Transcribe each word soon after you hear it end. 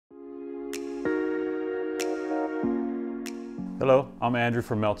Hello, I'm Andrew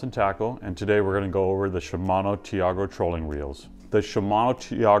from Melton Tackle, and today we're going to go over the Shimano Tiagra trolling reels. The Shimano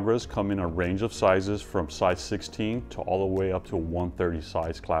Tiagras come in a range of sizes from size 16 to all the way up to 130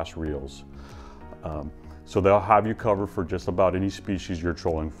 size class reels. So they'll have you covered for just about any species you're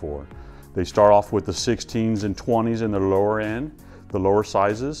trolling for. They start off with the 16s and 20s in the lower end, the lower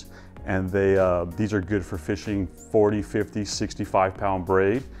sizes, and these are good for fishing 40, 50, 65 pound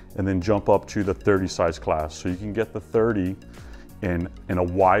braid, and then jump up to the 30 size class. So you can get the 30 in a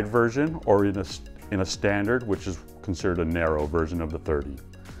wide version or in a standard, which is considered a narrow version of the 30.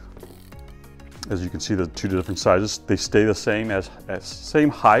 As you can see, the two different sizes, they stay the same as same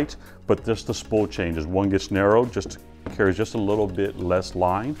height, but just the spool changes. One gets narrowed, just carries just a little bit less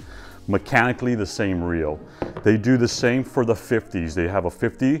line. Mechanically the same reel. They do the same for the 50s. They have a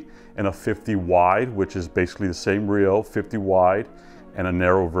 50 and a 50 wide, which is basically the same reel, 50 wide, and a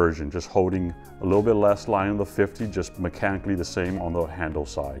narrow version, just holding a little bit less line on the 50, just mechanically the same on the handle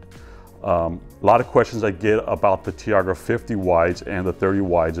side. A lot of questions I get about the Tiagra 50 wides and the 30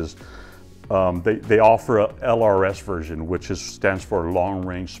 wides is they offer a LRS version, which stands for long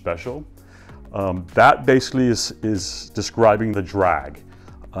range special. That basically is describing the drag.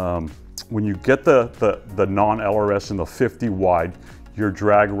 When you get the non-LRS in the 50 wide, your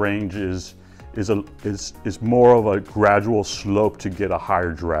drag range is more of a gradual slope to get a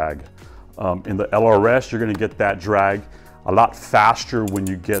higher drag. In the LRS, you're going to get that drag a lot faster when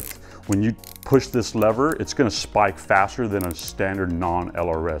you push this lever. It's going to spike faster than a standard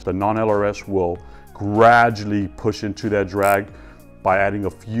non-LRS. The non-LRS will gradually push into that drag by adding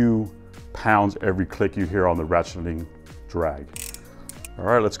a few pounds every click you hear on the ratcheting drag. All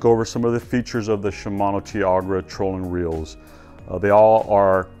right, let's go over some of the features of the Shimano Tiagra trolling reels. They all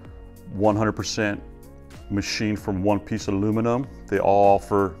are 100% machined from one piece of aluminum. They all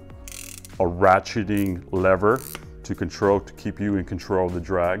offer a ratcheting lever to keep you in control of the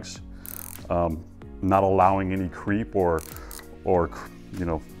drags, not allowing any creep or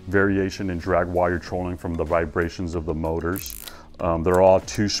variation in drag while you're trolling from the vibrations of the motors. They're all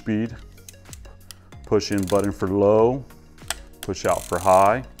 2-speed. Push in button for low, push out for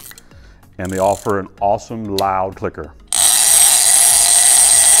high, and they offer an awesome loud clicker.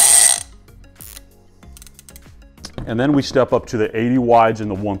 And then we step up to the 80 wides and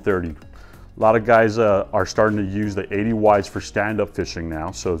the 130. A lot of guys are starting to use the 80 wides for stand-up fishing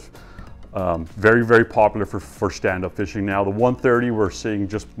now, so it's very, very popular for stand-up fishing now. The 130, we're seeing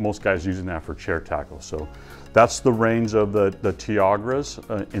just most guys using that for chair tackle. So that's the range of the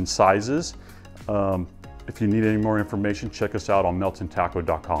Tiagras in sizes. If you need any more information, check us out on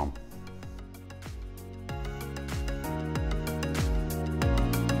meltontackle.com.